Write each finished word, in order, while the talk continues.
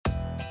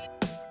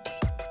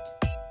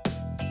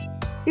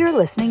You're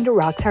listening to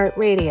Rox Heart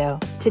Radio.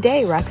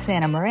 Today,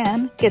 Roxana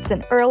Mehran gets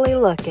an early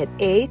look at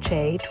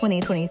AHA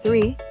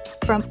 2023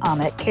 from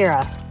Amit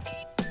Khera.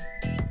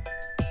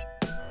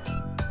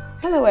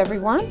 Hello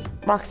everyone,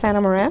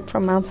 Roxana Mehran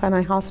from Mount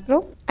Sinai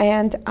Hospital,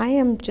 and I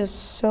am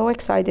just so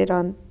excited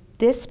on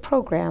this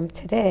program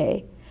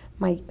today.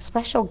 My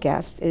special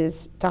guest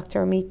is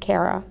Dr. Amit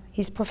Khera.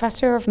 He's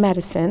professor of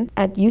medicine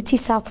at UT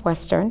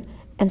Southwestern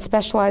and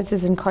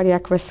specializes in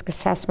cardiac risk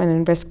assessment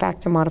and risk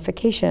factor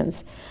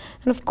modifications.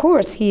 And of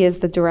course, he is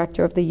the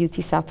director of the UT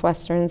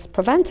Southwestern's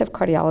preventive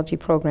cardiology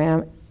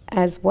program,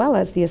 as well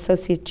as the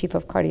associate chief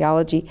of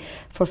cardiology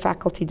for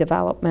faculty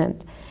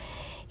development.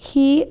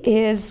 He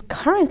is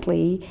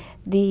currently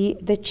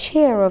the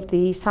chair of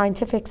the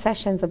scientific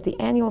sessions of the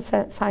annual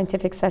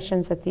scientific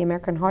sessions at the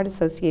American Heart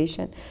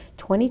Association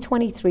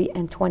 2023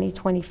 and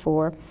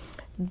 2024.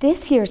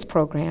 This year's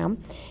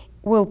program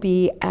will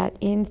be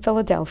in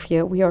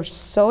Philadelphia. We are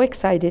so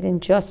excited in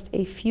just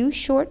a few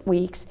short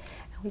weeks.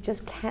 We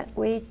just can't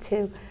wait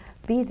to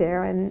be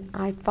there. And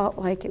I felt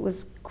like it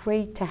was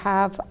great to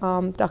have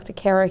Dr.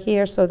 Khera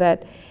here so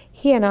that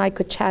he and I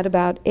could chat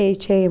about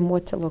AHA and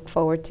what to look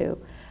forward to.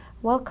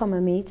 Welcome,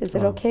 Amit. Is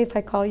it okay if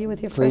I call you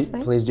with your first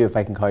name? Please do, if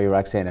I can call you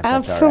Roxana.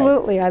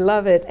 Absolutely, I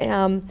love it.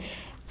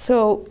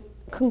 So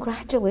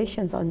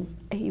congratulations on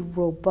a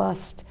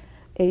robust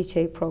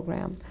AHA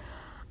program.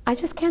 I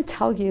just can't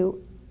tell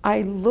you,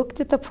 I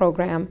looked at the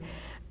program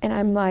and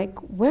I'm like,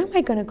 where am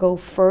I going to go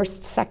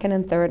first, second,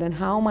 and third, and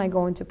how am I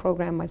going to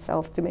program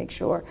myself to make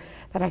sure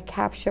that I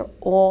capture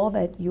all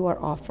that you are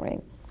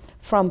offering,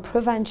 from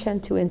prevention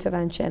to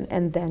intervention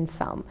and then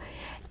some.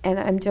 And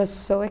I'm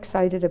just so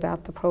excited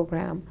about the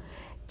program.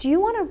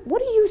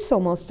 What are you so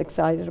most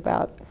excited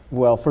about?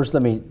 Well, first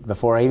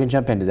before I even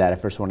jump into that, I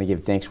first want to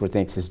give thanks where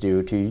thanks is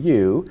due to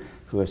you,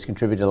 who has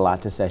contributed a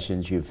lot to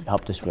sessions. You've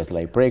helped us with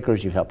late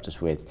breakers, you've helped us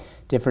with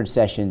different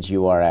sessions.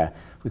 You are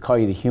we call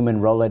you the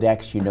human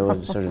Rolodex. You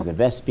know sort of the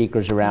best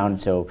speakers around.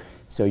 So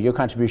your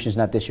contribution is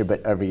not this year,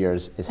 but every year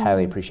is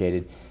highly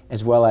appreciated,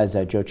 as well as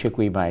Joe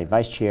Chikwi, my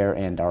vice chair,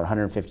 and our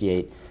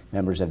 158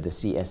 members of the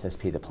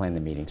CSSP that plan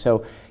the meeting.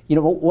 So,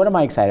 what am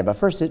I excited about?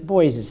 First,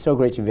 boys, it's so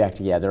great to be back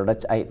together.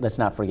 Let's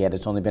not forget,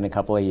 it's only been a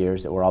couple of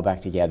years that we're all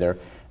back together.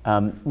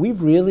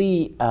 We've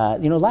really,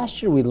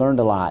 last year we learned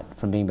a lot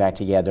from being back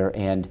together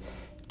and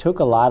took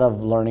a lot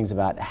of learnings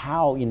about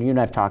how, you and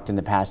I have talked in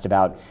the past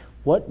about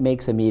what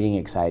makes a meeting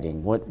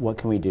exciting, what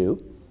can we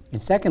do? And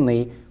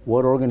secondly,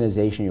 what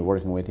organization you're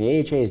working with. The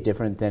AHA is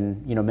different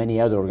than many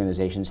other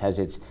organizations, has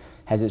its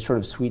sort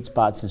of sweet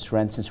spots and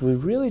strengths, and so we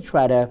really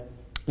try to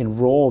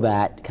roll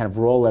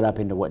it up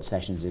into what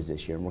sessions is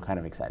this year, and we're kind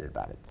of excited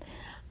about it.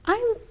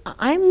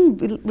 I'm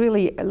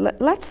really,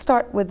 let's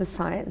start with the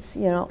science.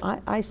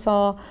 I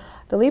saw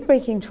the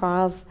late-breaking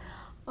trials.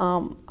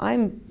 I'm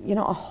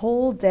a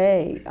whole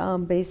day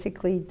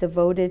basically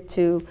devoted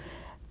to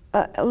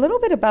a little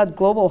bit about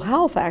global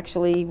health,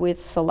 actually, with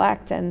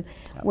SELECT and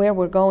where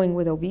we're going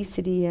with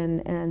obesity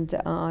and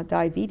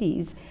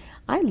diabetes.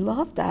 I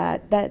love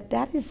that.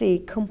 That is a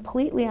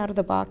completely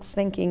out-of-the-box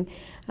thinking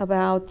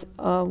about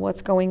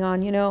what's going on.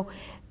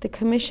 The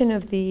commission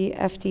of the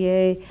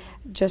FDA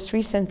just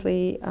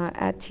recently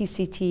at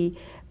TCT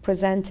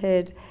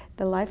presented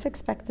the life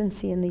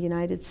expectancy in the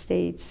United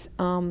States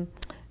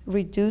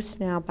reduced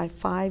now by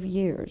 5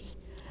 years.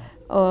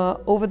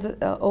 Over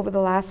the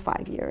last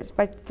 5 years,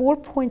 by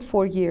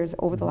 4.4 years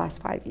over the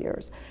last 5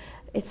 years.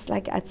 It's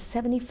like at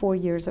 74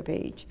 years of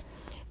age.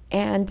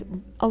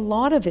 And a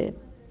lot of it,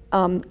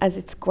 as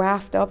it's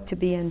graphed up to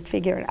be and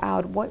figured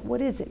out,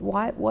 what is it?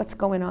 What's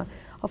going on?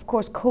 Of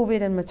course,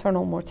 COVID and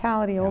maternal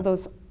mortality, all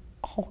those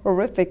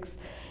horrific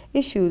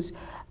issues,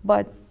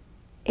 but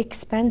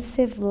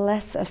expensive,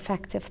 less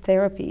effective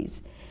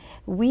therapies.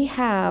 We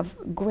have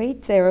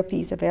great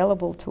therapies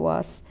available to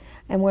us,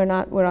 and we're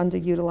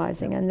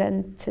underutilizing. And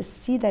then to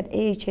see that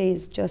AHA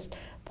is just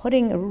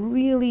putting a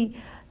really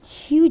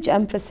huge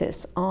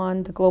emphasis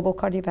on the global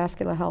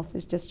cardiovascular health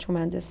is just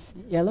tremendous.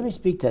 Yeah, let me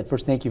speak to that.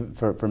 First, thank you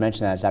for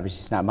mentioning that.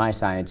 It's not my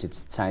science,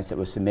 it's science that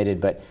was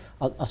submitted, but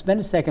I'll spend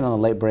a second on the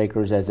late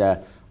breakers as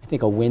I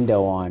think a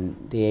window on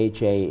the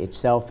AHA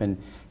itself. And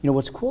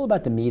what's cool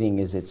about the meeting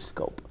is its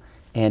scope.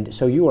 And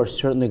so you are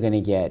certainly going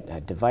to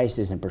get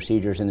devices and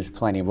procedures, and there's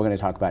plenty. We're going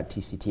to talk about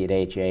TCT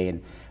at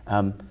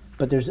AHA, and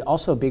but there's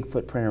also a big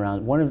footprint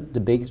around one of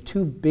the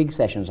two big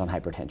sessions on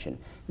hypertension.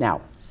 Now,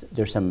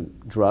 there's some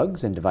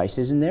drugs and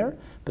devices in there,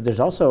 but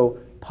there's also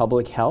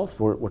public health.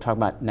 We're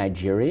talking about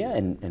Nigeria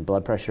and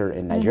blood pressure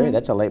in Nigeria.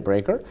 That's a late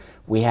breaker.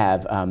 We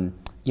have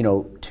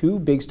two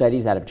big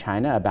studies out of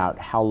China about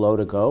how low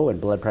to go in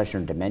blood pressure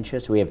and dementia.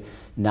 So we have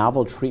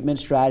novel treatment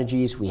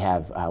strategies. We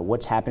have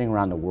what's happening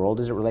around the world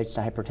as it relates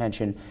to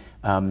hypertension.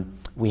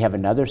 We have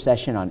another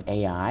session on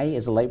AI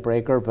as a late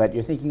breaker, but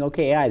you're thinking,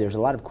 okay, AI, there's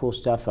a lot of cool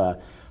stuff.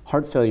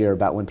 Heart failure,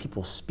 about when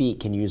people speak,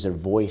 can use their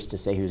voice to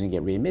say who's going to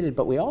get readmitted.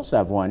 But we also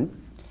have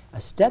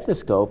a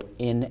stethoscope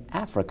in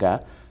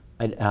Africa,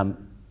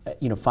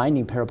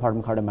 finding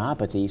peripartum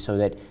cardiomyopathy so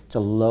that it's a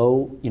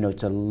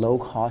low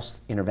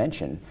cost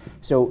intervention.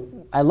 So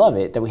I love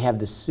it that we have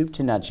the soup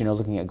to nuts,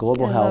 looking at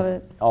global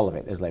health, all of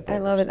it as late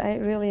breakers. I love it. I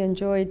really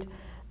enjoyed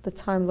the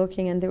time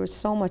looking, and there was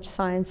so much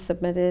science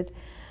submitted.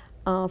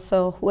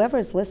 So whoever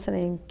is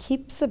listening,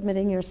 keep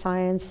submitting your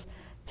science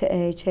to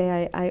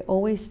AHA. I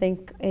always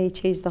think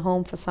AHA is the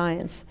home for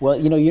science. Well,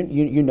 you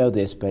know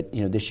this, but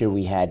this year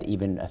we had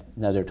even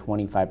another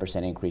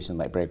 25% increase in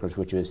late breakers,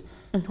 which was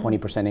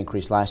 20%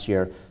 increase last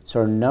year. So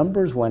our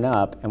numbers went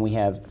up, and we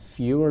have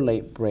fewer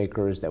late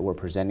breakers that we're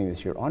presenting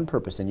this year on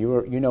purpose. And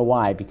you know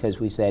why? Because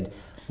we said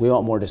we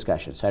want more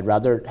discussion. So I'd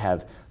rather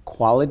have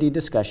quality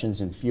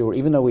discussions and fewer,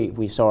 even though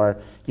we saw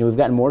we've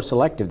gotten more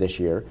selective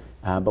this year.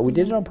 But we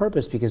did it on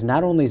purpose because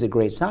not only is it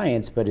great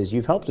science, but as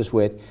you've helped us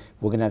with,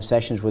 we're going to have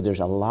sessions where there's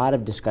a lot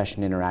of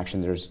discussion interaction.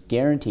 There's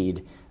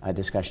guaranteed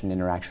discussion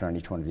interaction on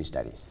each one of these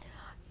studies.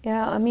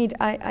 Yeah, Amit,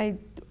 I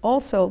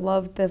also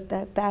love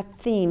that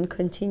theme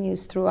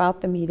continues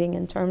throughout the meeting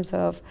in terms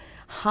of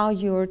how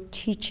you're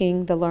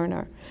teaching the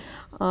learner.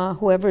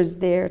 Whoever's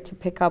there to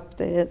pick up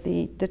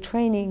the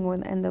training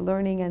and the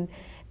learning and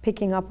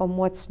picking up on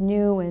what's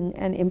new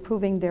and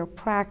improving their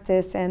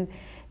practice and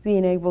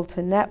being able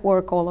to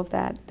network, all of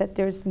that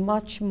there's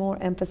much more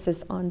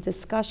emphasis on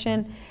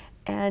discussion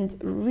and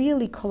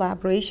really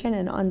collaboration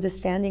and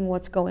understanding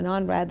what's going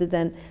on rather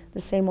than the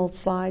same old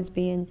slides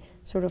being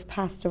sort of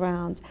passed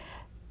around.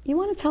 You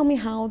want to tell me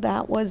how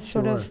that was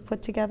sort of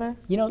put together?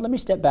 Let me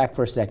step back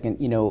for a second.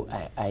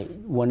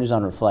 One is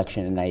on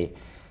reflection, and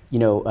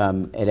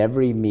at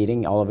every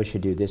meeting, all of us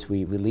should do this.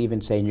 We leave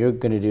and say, and you're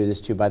going to do this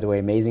too, by the way,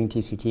 amazing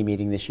TCT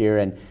meeting this year,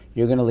 and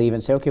you're going to leave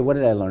and say, okay, what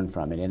did I learn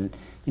from it? And,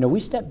 we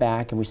stepped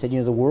back and we said,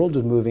 the world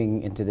was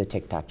moving into the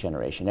TikTok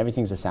generation.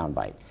 Everything's a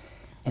soundbite.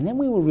 And then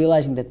we were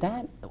realizing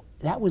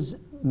that was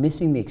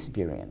missing the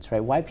experience,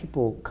 right? Why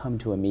people come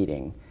to a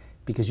meeting,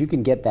 because you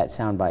can get that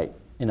soundbite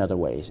in other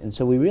ways. And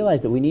so we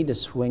realized that we need to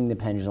swing the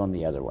pendulum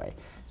the other way.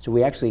 So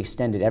we actually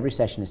extended every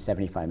session to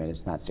 75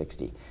 minutes, not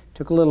 60.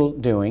 Took a little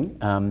doing.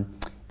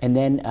 And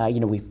then,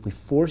 we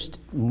forced,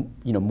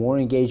 more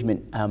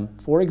engagement.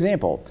 For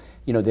example,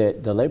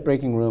 the late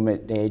breaking room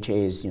at AHA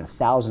is,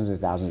 thousands and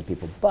thousands of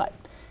people, but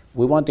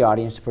we want the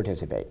audience to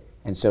participate.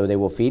 And so they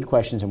will feed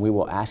questions, and we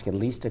will ask at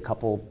least a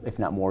couple, if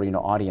not more,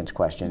 audience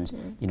questions,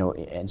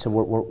 and so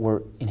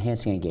we're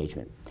enhancing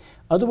engagement.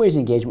 Other ways of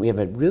engagement, we have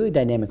a really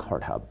dynamic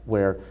heart hub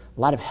where a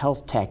lot of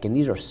health tech, and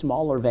these are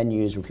smaller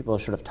venues where people are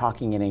sort of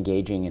talking and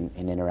engaging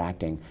and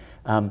interacting.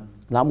 A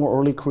lot more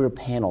early career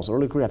panels.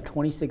 Early career have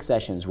 26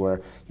 sessions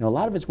where a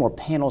lot of it's more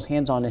panels,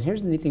 hands-on. And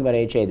here's the neat thing about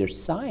AHA: there's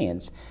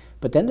science,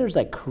 but then there's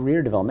like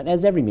career development,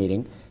 as every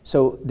meeting.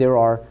 So there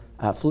are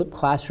flipped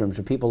classrooms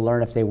where people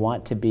learn if they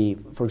want to be.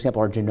 For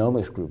example, our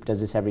genomics group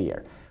does this every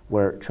year,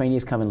 where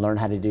trainees come and learn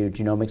how to do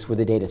genomics with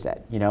a data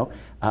set.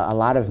 A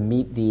lot of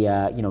meet the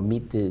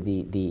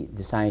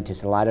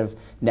scientists. A lot of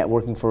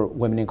networking for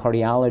women in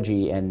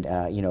cardiology, and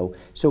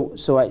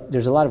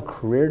there's a lot of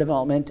career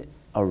development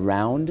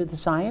around the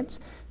science,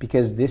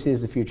 because this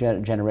is the future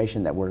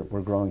generation that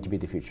we're growing to be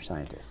the future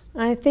scientists.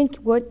 I think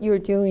what you're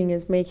doing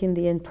is making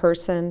the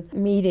in-person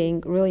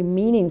meeting really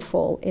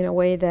meaningful in a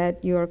way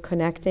that you're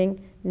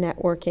connecting,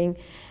 networking,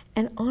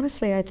 and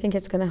honestly, I think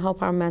it's going to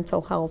help our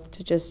mental health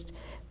to just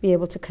be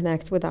able to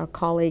connect with our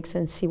colleagues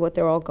and see what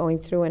they're all going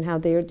through and how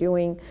they're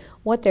doing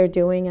what they're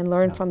doing, and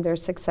learn from their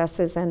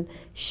successes and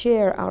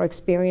share our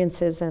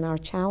experiences and our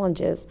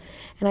challenges.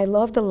 And I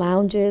love the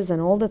lounges and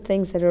all the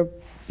things that are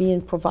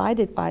being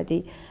provided by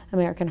the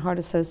American Heart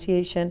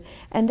Association,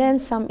 and then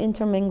some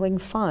intermingling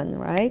fun,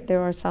 right?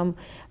 There are some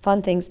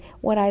fun things.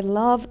 What I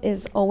love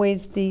is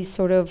always these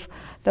sort of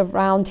the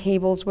round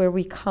tables where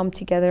we come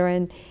together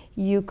and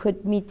you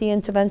could meet the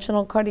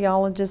interventional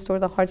cardiologist or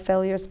the heart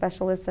failure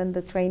specialist, and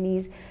the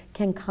trainees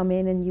can come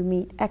in and you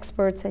meet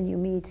experts and you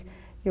meet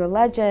your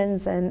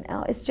legends, and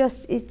it's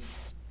just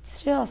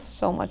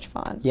so much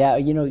fun. Yeah,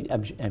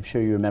 I'm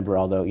sure you remember,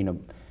 although,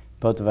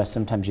 both of us,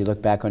 sometimes you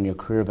look back on your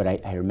career, but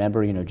I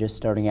remember, just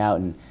starting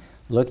out and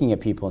looking at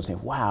people and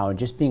saying, wow, and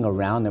just being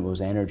around them was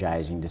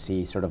energizing to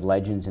see sort of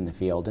legends in the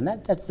field. And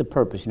that's the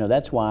purpose,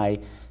 that's why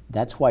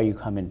you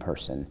come in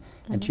person.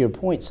 Mm-hmm. And to your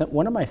point,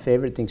 one of my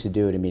favorite things to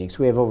do at a meeting, so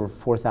we have over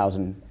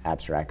 4,000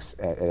 abstracts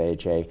at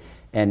AHA,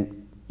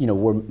 and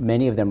where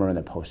many of them are in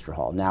the poster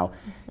hall. Now,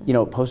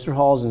 poster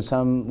halls in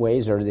some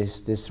ways are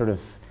this sort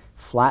of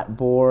flat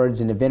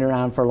boards and have been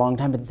around for a long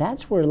time, but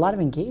that's where a lot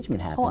of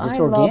engagement happens. It's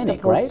organic, love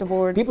the poster right?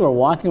 boards. People are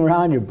walking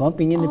around, you're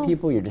bumping into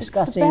people, you're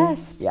discussing. It's the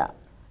best. Yeah.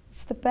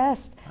 It's the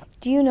best.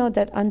 Do you know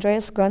that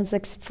Andreas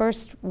Grunzlick's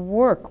first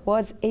work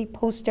was a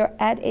poster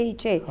at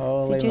AHA?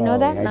 Holy did you know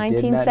that? moly,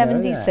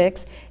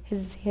 1976,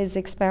 his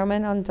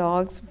experiment on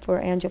dogs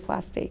for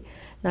angioplasty.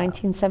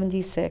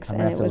 1976,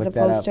 and it was a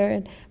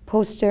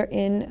poster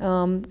in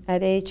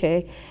at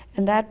AHA,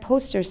 and that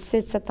poster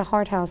sits at the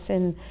Heart House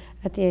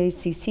at the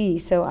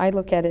ACC. So I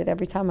look at it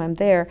every time I'm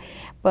there,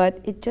 but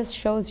it just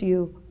shows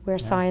you where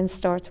science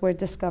starts, where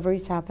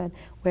discoveries happen,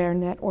 where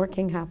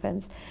networking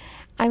happens.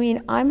 I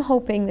mean, I'm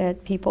hoping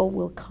that people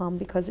will come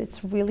because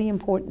it's really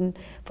important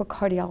for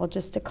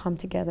cardiologists to come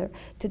together,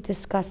 to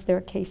discuss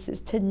their cases,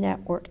 to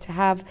network, to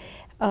have,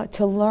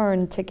 to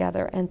learn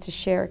together and to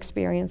share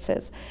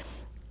experiences.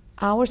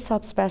 Our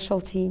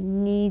subspecialty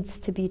needs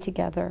to be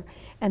together,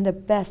 and the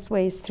best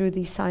way is through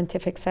these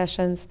scientific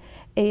sessions.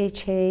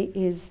 AHA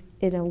is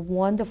in a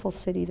wonderful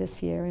city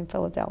this year in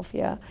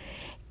Philadelphia.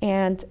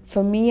 And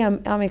for me,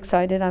 I'm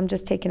excited. I'm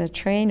just taking a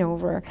train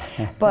over,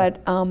 but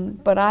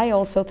I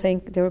also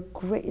think they're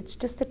great. It's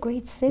just a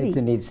great city. It's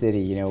a neat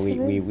city. You know,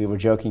 we were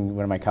joking.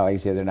 One of my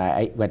colleagues the other night.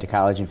 I went to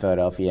college in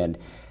Philadelphia, and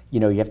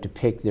you know, you have to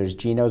pick. There's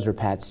Geno's or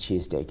Pat's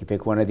cheesesteak. You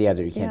pick one or the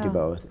other. You can't do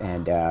both.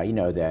 And you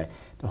know, the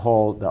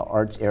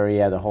arts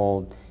area, the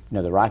whole. You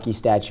know, the Rocky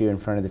statue in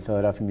front of the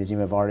Philadelphia Museum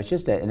of Art. It's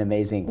just an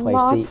amazing place.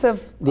 Lots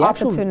of the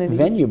opportunities. Actual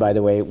venue, by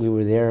the way, we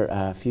were there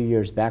a few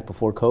years back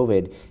before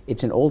COVID.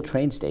 It's an old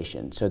train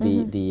station, so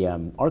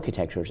the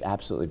architecture is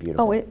absolutely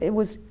beautiful. Oh, it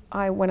was.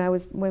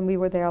 When we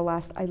were there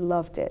last, I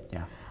loved it.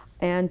 Yeah.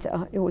 And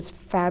it was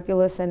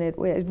fabulous, and it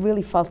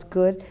really felt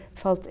good.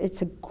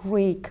 It's a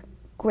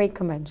great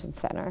convention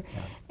center,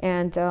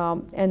 and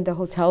the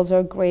hotels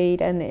are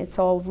great, and it's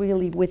all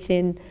really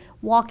within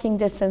walking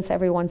distance.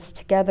 Everyone's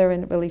together,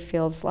 and it really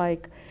feels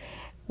like.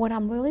 What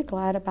I'm really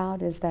glad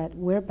about is that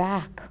we're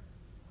back.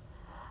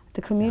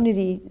 The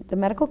community, the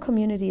medical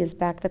community is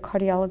back. The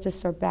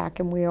cardiologists are back,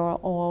 and we are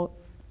all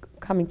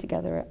coming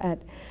together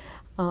at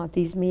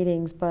these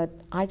meetings. But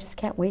I just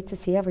can't wait to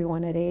see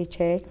everyone at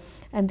AHA.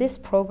 And this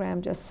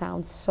program just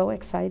sounds so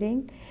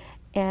exciting,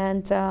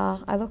 and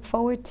I look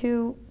forward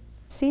to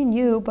seeing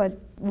you, but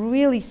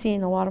really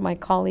seeing a lot of my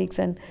colleagues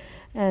and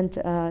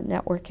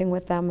networking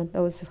with them, and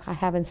those I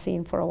haven't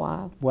seen for a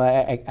while.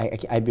 Well,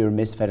 I'd be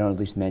remiss if I don't at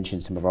least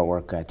mention some of our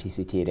work at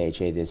TCT at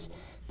AHA,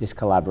 this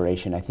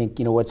collaboration. I think,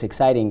 you know, what's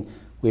exciting,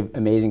 we have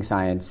amazing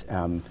science,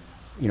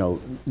 you know,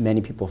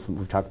 many people,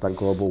 we've talked about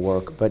global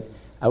work, but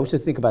I also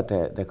think about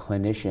the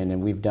clinician,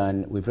 and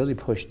we've really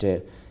pushed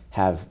to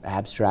have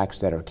abstracts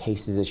that are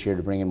cases this year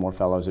to bring in more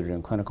fellows that are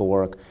doing clinical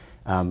work.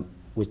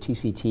 With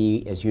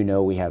TCT, as you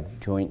know, we have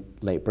joint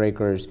late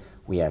breakers,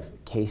 we have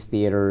case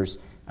theaters,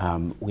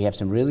 we have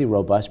some really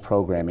robust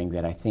programming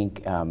that I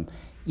think,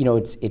 you know,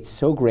 it's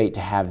so great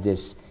to have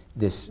this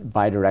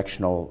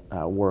bidirectional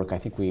work. I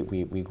think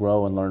we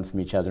grow and learn from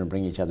each other and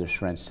bring each other's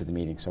strengths to the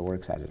meeting, so we're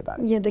excited about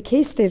it. Yeah, the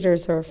case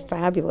theaters are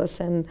fabulous,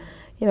 and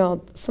you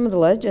know, some of the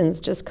legends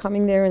just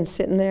coming there and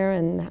sitting there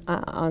and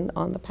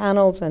on the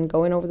panels and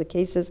going over the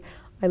cases.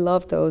 I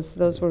love those.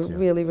 Those were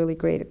really, really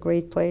great, a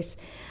great place.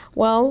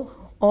 Well,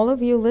 all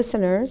of you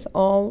listeners,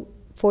 all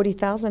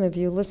 40,000 of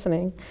you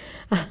listening,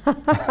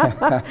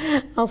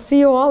 I'll see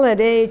you all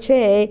at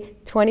AHA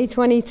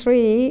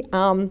 2023.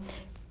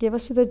 Give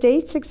us the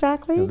dates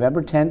exactly.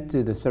 November 10th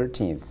through the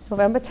 13th.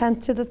 November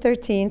 10th to the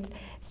 13th.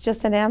 It's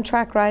just an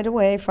Amtrak ride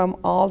away from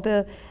all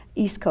the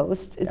East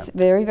Coast. It's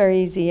very, very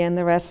easy, and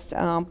the rest,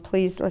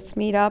 please, let's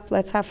meet up,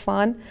 let's have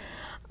fun.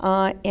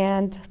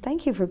 And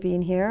thank you for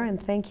being here,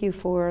 and thank you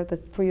for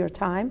your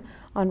time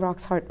on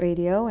Rox Heart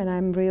Radio, and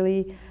I'm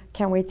really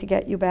can't wait to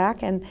get you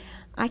back, and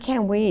I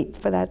can't wait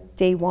for that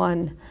day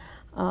one.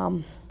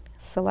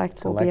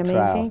 Select will be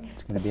amazing.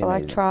 The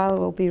Select trial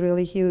will be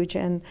really huge,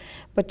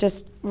 but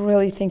just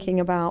really thinking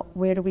about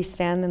where do we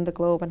stand in the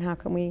globe and how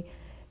can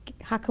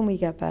we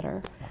get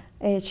better.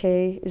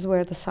 AHA is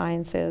where the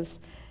science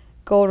is.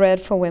 Go red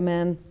for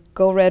women,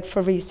 go red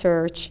for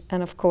research,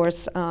 and of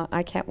course,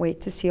 I can't wait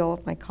to see all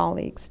of my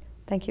colleagues.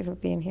 Thank you for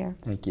being here.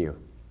 Thank you.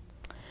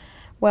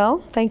 Well,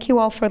 thank you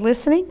all for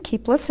listening.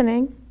 Keep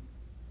listening.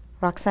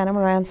 Roxana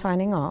Mehran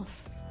signing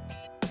off.